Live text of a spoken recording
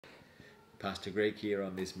Pastor Greg here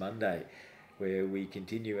on this Monday, where we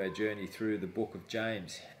continue our journey through the book of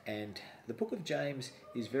James. And the book of James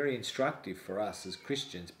is very instructive for us as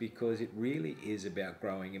Christians because it really is about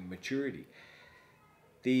growing in maturity.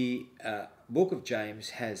 The book of James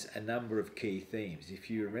has a number of key themes. If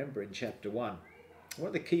you remember in chapter 1, one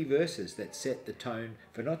of the key verses that set the tone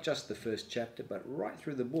for not just the first chapter, but right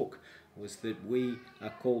through the book, was that we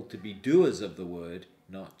are called to be doers of the word,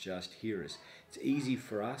 not just hearers. It's easy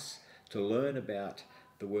for us to learn about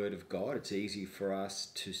the Word of God. It's easy for us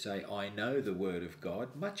to say, I know the Word of God.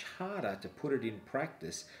 Much harder to put it in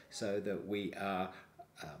practice so that we are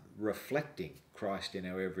reflecting Christ in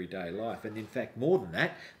our everyday life. And in fact, more than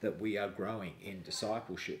that, that we are growing in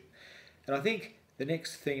discipleship. And I think the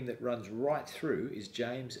next theme that runs right through is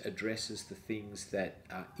James addresses the things that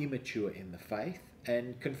are immature in the faith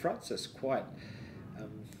and confronts us quite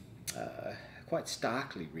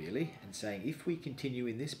starkly, really, and saying if we continue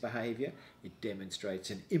in this behaviour, it demonstrates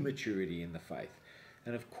an immaturity in the faith.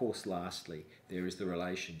 And of course, lastly, there is the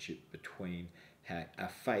relationship between a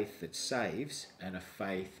faith that saves and a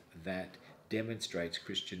faith that demonstrates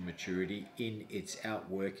Christian maturity in its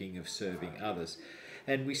outworking of serving others.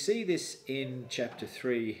 And we see this in chapter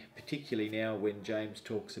 3, particularly now when James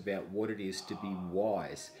talks about what it is to be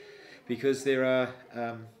wise. Because there are,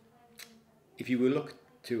 if you will look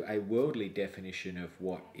to a worldly definition of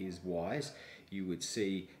what is wise, you would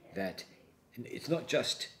see that it's not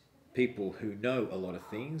just people who know a lot of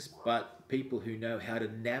things, but people who know how to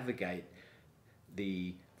navigate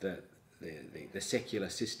the secular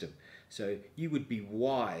system. So you would be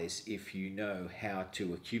wise if you know how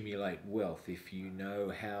to accumulate wealth, if you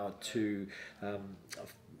know how to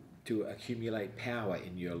accumulate power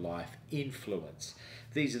in your life, influence.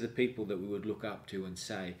 These are the people that we would look up to and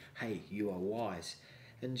say, hey, you are wise.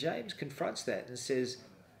 And James confronts that and says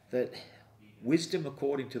that wisdom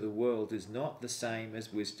according to the world is not the same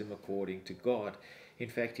as wisdom according to God. In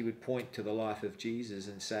fact, he would point to the life of Jesus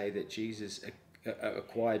and say that Jesus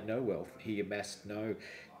acquired no wealth. He amassed no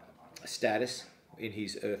status in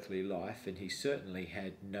his earthly life, and he certainly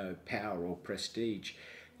had no power or prestige.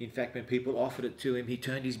 In fact, when people offered it to him, he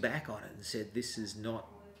turned his back on it and said, this is not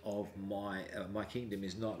of my kingdom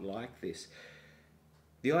is not like this.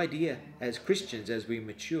 The idea as Christians, as we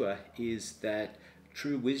mature, is that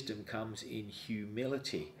true wisdom comes in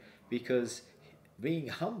humility, because being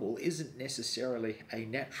humble isn't necessarily a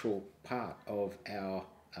natural part of our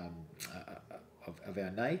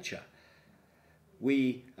nature.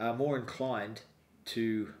 We are more inclined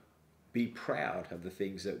to be proud of the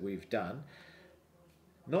things that we've done,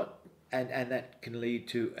 and that can lead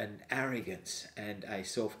to an arrogance and a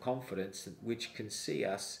self-confidence which can see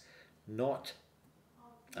us not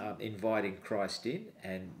inviting Christ in,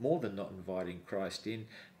 and more than not inviting Christ in,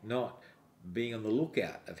 not being on the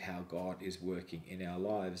lookout of how God is working in our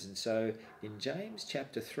lives. And so in James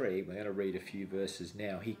chapter 3, we're going to read a few verses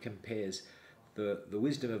now, he compares the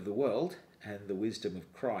wisdom of the world and the wisdom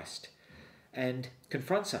of Christ, and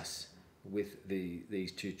confronts us with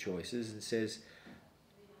these two choices and says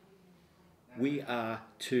we are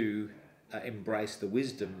to embrace the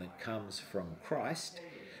wisdom that comes from Christ,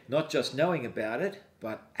 not just knowing about it,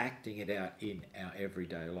 but acting it out in our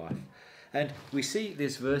everyday life. And we see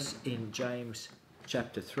this verse in James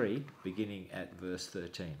chapter 3, beginning at verse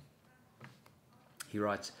 13. He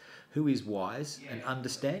writes, "Who is wise and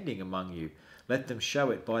understanding among you? Let them show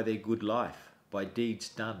it by their good life, by deeds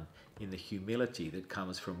done in the humility that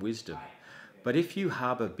comes from wisdom. But if you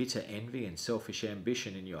harbour bitter envy and selfish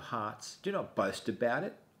ambition in your hearts, do not boast about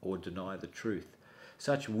it or deny the truth.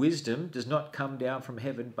 Such wisdom does not come down from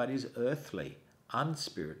heaven, but is earthly,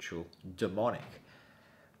 unspiritual, demonic.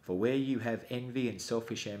 For where you have envy and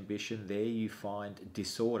selfish ambition, there you find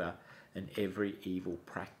disorder and every evil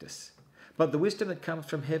practice. But the wisdom that comes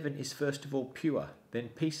from heaven is first of all pure, then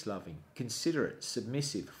peace-loving, considerate,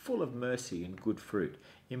 submissive, full of mercy and good fruit,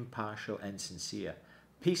 impartial and sincere,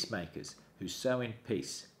 peacemakers who sow in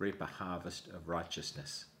peace reap a harvest of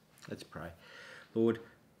righteousness." Let's pray. Lord,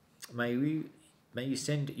 may you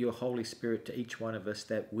send your Holy Spirit to each one of us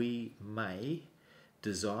that we may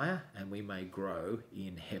desire and we may grow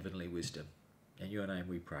in heavenly wisdom. In your name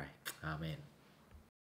we pray. Amen.